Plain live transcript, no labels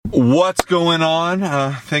What's going on?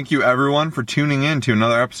 Thank you everyone for tuning in to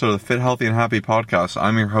another episode of the Fit, Healthy, and Happy podcast.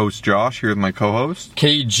 I'm your host, Josh, here with my co-host,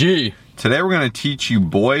 KG. Today we're going to teach you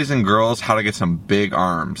boys and girls how to get some big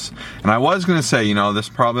arms. And I was going to say, this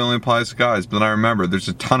probably only applies to guys, but then I remember there's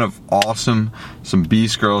a ton of some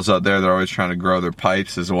beast girls out there that are always trying to grow their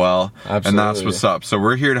pipes as well. Absolutely. And that's what's up. So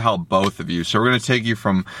we're here to help both of you. So we're going to take you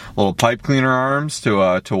from little pipe cleaner arms to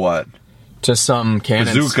what? To some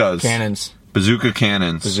cannons. Bazookas. Bazooka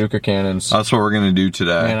cannons. That's what we're going to do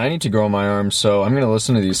today. Man, I need to grow my arms, so I'm going to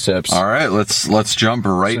listen to these tips. All right, let's jump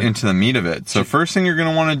right into the meat of it. So first thing you're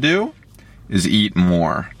going to want to do is eat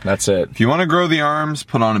more. That's it. If you want to grow the arms,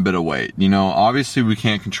 put on a bit of weight. Obviously we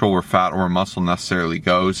can't control where fat or muscle necessarily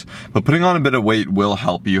goes, but putting on a bit of weight will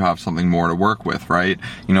help you have something more to work with, right?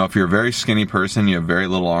 If you're a very skinny person, you have very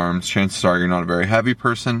little arms, chances are you're not a very heavy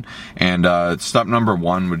person, and step number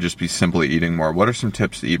one would just be simply eating more. What are some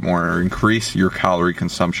tips to eat more or increase your calorie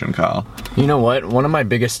consumption, Kyle? You know what? One of my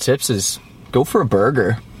biggest tips is go for a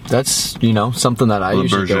burger. That's, something that I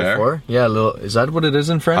usually go for. Yeah, is that what it is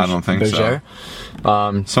in French? I don't think so.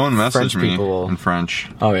 Someone messaged me in French.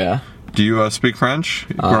 Oh, yeah? Do you speak French?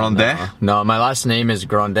 Grandet? No, my last name is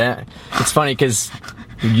Grandet. It's funny because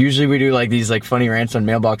usually we do these funny rants on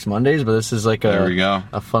Mailbox Mondays, but this is there we go.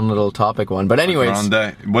 A fun little topic one. But anyways.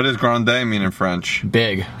 Grandet. What does Grandet mean in French?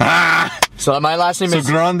 Big. So my last name is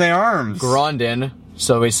Grande Arms. Grandin,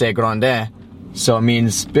 so we say Grandet. So it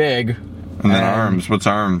means big. And then arms. What's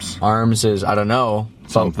arms? Arms is, I don't know.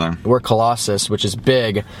 Something. We're Colossus, which is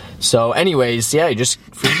big. So anyways, yeah, you just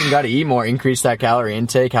freaking got to eat more, increase that calorie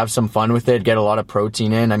intake, have some fun with it, get a lot of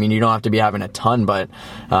protein in. I mean, you don't have to be having a ton, but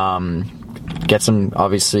get some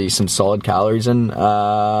solid calories in.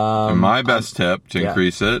 And my best tip to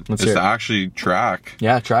increase it is to actually track.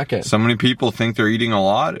 Yeah, track it. So many people think they're eating a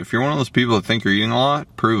lot. If you're one of those people that think you're eating a lot,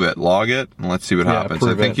 prove it, log it, and let's see what happens.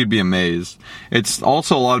 I think you'd be amazed. It's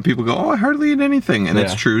also a lot of people go, I hardly eat anything. And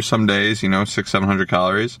it's true some days, 600-700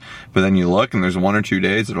 calories. But then you look and there's 1 or 2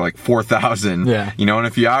 days that are 4,000. Yeah. And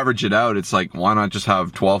if you average it out, it's why not just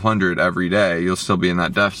have 1,200 every day? You'll still be in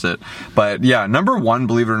that deficit. But yeah, number one,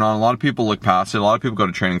 believe it or not, a lot of people look past it. A lot of people go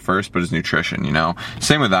to training first, but it's nutrition,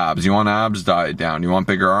 Same with abs. You want abs, diet down. You want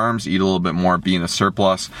bigger arms, eat a little bit more, be in a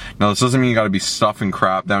surplus. Now, this doesn't mean you got to be stuffing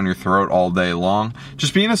crap down your throat all day long.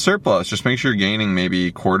 Just be in a surplus. Just make sure you're gaining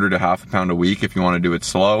maybe 1/4 to 1/2 pound a week if you want to do it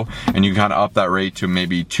slow. And you can kind of up that rate to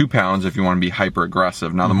maybe 2 pounds if you want to be hyper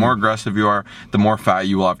aggressive. Now, the more aggressive you are, the more fat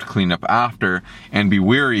you will have to clean up after. And be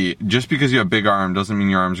wary, just because you have big arm doesn't mean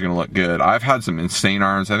your arms are going to look good. I've had some insane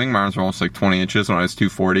arms. I think my arms were almost 20 inches when I was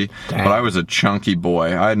 240. Dang. But I was a chunky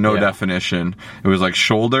boy. I had no definition. It was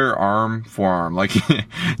shoulder, arm, forearm.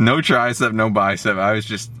 No tricep, no bicep. I was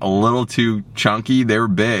just a little too chunky. They were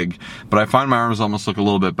big. But I find my arms almost look a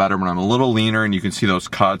little bit better when I'm a little leaner and you can see those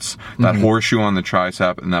cuts, that horseshoe on the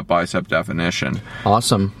tricep, and that bicep definition.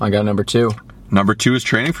 Awesome. I got number 2. Number 2 is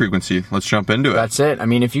training frequency. Let's jump into it. That's it. I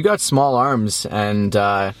mean, if you got small arms and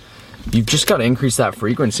you've just got to increase that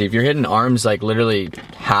frequency. If you're hitting arms literally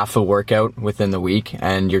half a workout within the week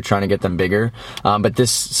and you're trying to get them bigger, but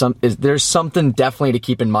there's something definitely to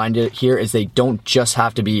keep in mind here is they don't just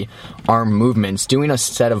have to be arm movements. Doing a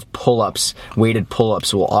set of pull-ups, weighted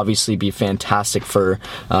pull-ups, will obviously be fantastic for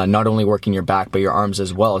not only working your back but your arms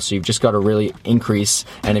as well. So you've just got to really increase,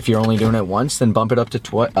 and if you're only doing it once, then bump it up to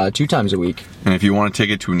 2 times a week. And if you want to take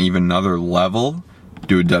it to an even another level,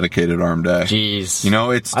 do a dedicated arm day. Jeez.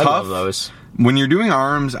 It's tough. I love those. When you're doing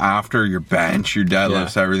arms after your bench, your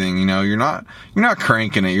deadlifts, everything, you're not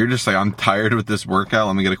cranking it. You're just I'm tired with this workout.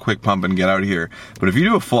 Let me get a quick pump and get out of here. But if you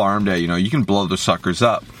do a full arm day, you can blow the suckers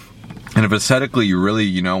up. And if aesthetically you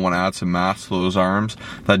really, want to add some mass to those arms,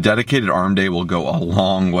 that dedicated arm day will go a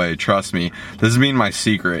long way. Trust me. This has been my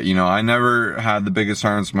secret. I never had the biggest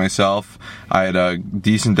arms myself. I had a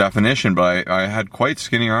decent definition, but I had quite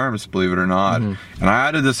skinny arms, believe it or not. And I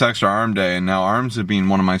added this extra arm day, and now arms have been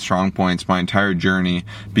one of my strong points my entire journey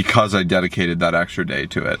because I dedicated that extra day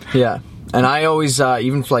to it. Yeah. And I always,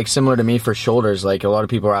 even similar to me for shoulders, a lot of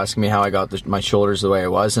people are asking me how I got my shoulders the way I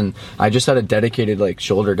was, and I just had a dedicated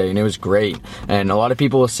shoulder day, and it was great. And a lot of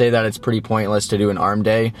people will say that it's pretty pointless to do an arm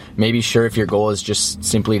day. Maybe sure if your goal is just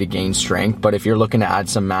simply to gain strength, but if you're looking to add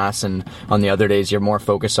some mass and on the other days you're more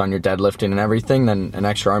focused on your deadlifting and everything, then an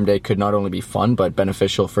extra arm day could not only be fun but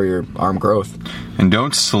beneficial for your arm growth. And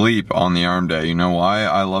don't sleep on the arm day. You know why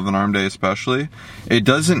I love an arm day especially? it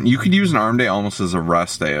doesn't, you could use an arm day almost as a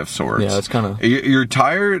rest day of sorts. Yeah, it's kind of... You're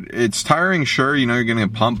tired, it's tiring, sure, you know, you're getting a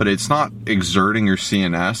pump, but it's not exerting your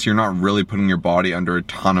CNS. You're not really putting your body under a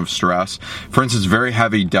ton of stress. For instance, very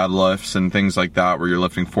heavy deadlifts and things like that, where you're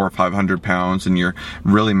lifting 400 or 500 pounds and you're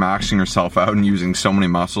really maxing yourself out and using so many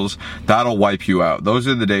muscles, that'll wipe you out. Those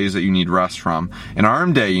are the days that you need rest from. An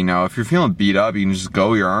arm day, you know, if you're feeling beat up, you can just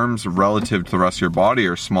go. Your arms relative to the rest of your body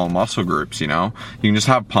are small muscle groups, you know. You can just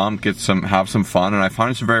have pump, have some fun, and I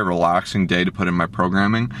find it's a very relaxing day to put in my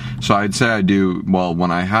programming. So I'd say I do, well,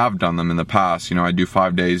 when I have done them in the past, you know, I do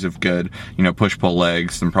 5 days of good, you know, push-pull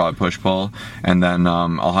legs, then probably push-pull, and then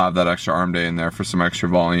I'll have that extra arm day in there for some extra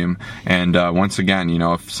volume. And once again, you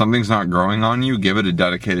know, if something's not growing on you, give it a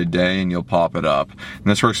dedicated day and you'll pop it up. And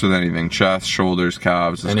this works with anything: chest, shoulders,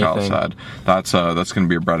 calves, as Kyle said. That's going to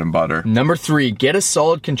be your bread and butter. Number 3, get a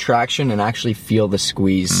solid contraction and actually feel the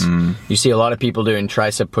squeeze. You see a lot of people doing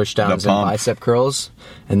tricep pushdowns and bicep curls,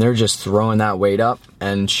 and they're just throwing that weight up,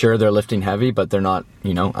 and sure, they're lifting heavy, but they're not,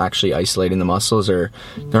 you know, actually isolating the muscles, or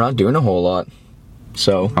they're not doing a whole lot.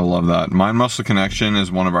 So I love that. Mind-muscle connection is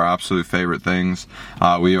one of our absolute favorite things.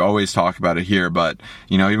 We always talk about it here, but,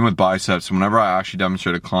 you know, even with biceps, whenever I actually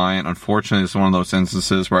demonstrate a client, unfortunately, it's one of those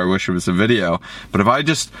instances where I wish it was a video. But if I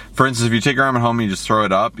just, for instance, if you take your arm at home and you just throw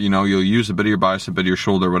it up, you know, you'll use a bit of your bicep, a bit of your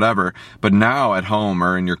shoulder, whatever. But now at home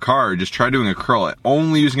or in your car, just try doing a curl,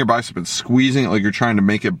 only using your bicep and squeezing it like you're trying to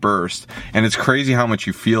make it burst. And it's crazy how much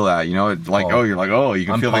you feel that, you know, it's like, you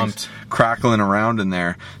can feel things crackling around in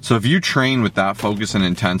there. So if you train with that focus and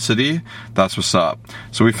intensity, that's what's up.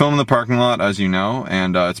 So we film in the parking lot, as you know,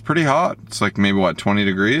 and it's pretty hot. It's like maybe 20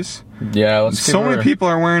 degrees. Yeah, so many people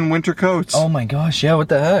are wearing winter coats. Oh my gosh, yeah, what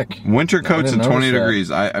the heck? Winter coats at 20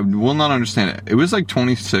 degrees. I will not understand it. It was like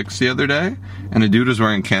 26 the other day, and a dude was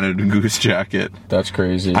wearing Canada Goose jacket. That's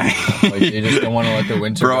crazy. Like, they just don't want to let the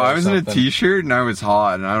winter Bro, go I was in a something. t-shirt and I was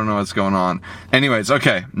hot, and I don't know what's going on. Anyways,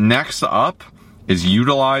 okay, next up is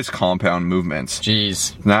utilize compound movements.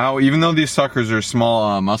 Jeez. Now, even though these suckers are a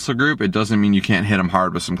small muscle group, it doesn't mean you can't hit them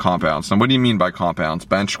hard with some compounds. Now, what do you mean by compounds?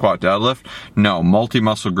 Bench, squat, deadlift? No,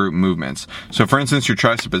 multi-muscle group movements. So, for instance, your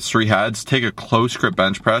tricep is 3 heads. Take a close grip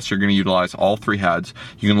bench press. You're going to utilize all 3 heads.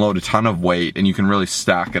 You can load a ton of weight, and you can really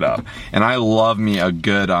stack it up. And I love me a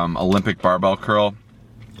good Olympic barbell curl.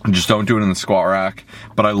 Just don't do it in the squat rack.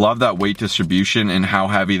 But I love that weight distribution and how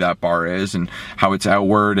heavy that bar is and how it's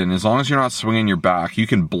outward. And as long as you're not swinging your back, you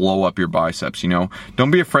can blow up your biceps, you know. Don't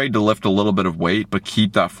be afraid to lift a little bit of weight, but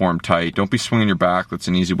keep that form tight. Don't be swinging your back. That's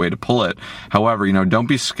an easy way to pull it. However, you know, don't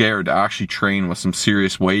be scared to actually train with some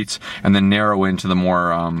serious weights and then narrow into the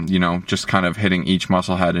more, you know, just kind of hitting each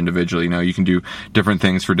muscle head individually. You know, you can do different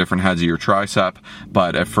things for different heads of your tricep,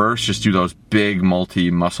 but at first, just do those big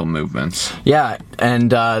multi-muscle movements. Yeah,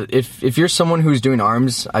 and if you're someone who's doing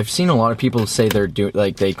arms, I've seen a lot of people say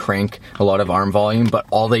they crank a lot of arm volume, but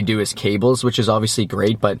all they do is cables, which is obviously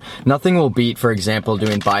great, but nothing will beat, for example,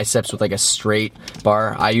 doing biceps with like a straight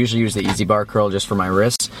bar. I usually use the Easy Bar curl just for my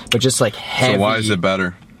wrists, but just like heavy. So why is it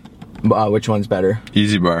better? Which one's better?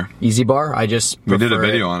 Easy Bar. Easy Bar? We did a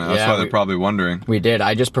video on it. That's why they're probably wondering. We did.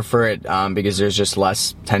 I just prefer it because there's just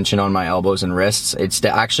less tension on my elbows and wrists. It's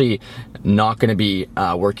actually not going to be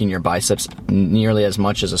working your biceps nearly as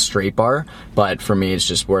much as a straight bar, but for me, it's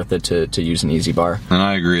just worth it to use an Easy Bar. And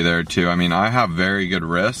I agree there too. I mean, I have very good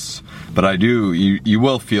wrists, but you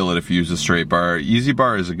will feel it if you use a straight bar. Easy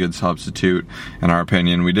Bar is a good substitute, in our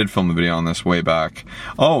opinion. We did film a video on this way back.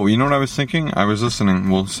 Oh, you know what I was thinking? I was listening,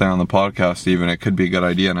 we'll say on the podcast even, it could be a good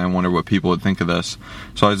idea, and I wonder what people would think of this.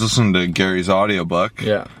 So I was listening to Gary's audiobook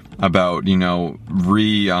about, you know,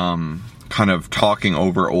 kind of talking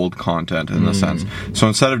over old content in the sense. So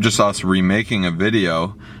instead of just us remaking a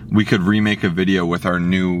video, we could remake a video with our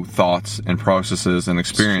new thoughts and processes and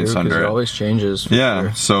experience under it. It always changes.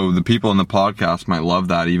 Yeah, so the people in the podcast might love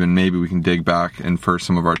that. Even maybe we can dig back and for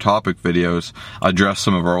some of our topic videos, address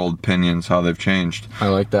some of our old opinions, how they've changed. I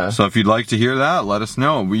like that. So if you'd like to hear that, let us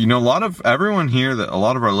know. You know, a lot of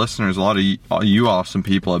our listeners, a lot of you awesome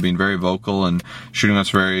people have been very vocal and shooting us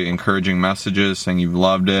very encouraging messages saying you've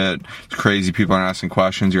loved it. It's crazy. People are asking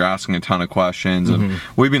questions. You're asking a ton of questions. And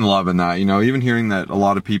we've been loving that. You know, even hearing that a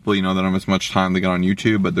lot of people, you know, that don't have as much time to get on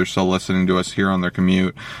YouTube, but they're still listening to us here on their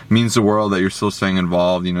commute. It means the world that you're still staying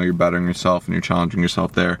involved. You know, you're bettering yourself and you're challenging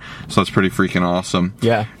yourself there. So that's pretty freaking awesome.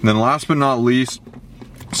 Yeah. And then last but not least,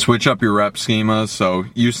 Switch up your rep schemas, so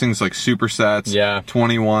use things like supersets, Yeah.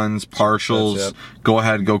 21s, partials. Yep. Go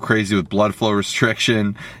ahead, go crazy with blood flow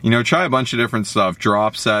restriction. Try a bunch of different stuff.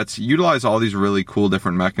 Drop sets. Utilize all these really cool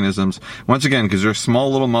different mechanisms. Once again, because they're a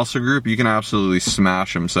small little muscle group, you can absolutely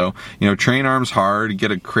smash them. So, train arms hard,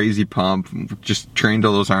 get a crazy pump, just train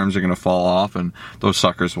till those arms are going to fall off, and those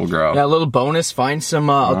suckers will grow. Yeah, a little bonus, find some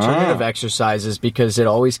alternative exercises, because it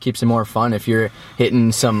always keeps it more fun if you're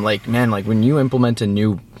hitting some, like when you implement a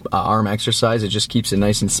new arm exercise, it just keeps it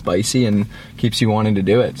nice and spicy and keeps you wanting to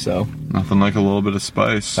do it. So Nothing like a little bit of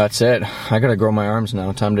spice. that's it. I gotta grow my arms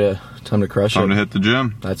now. Time to crush it. Time to hit the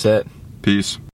gym. That's it. Peace.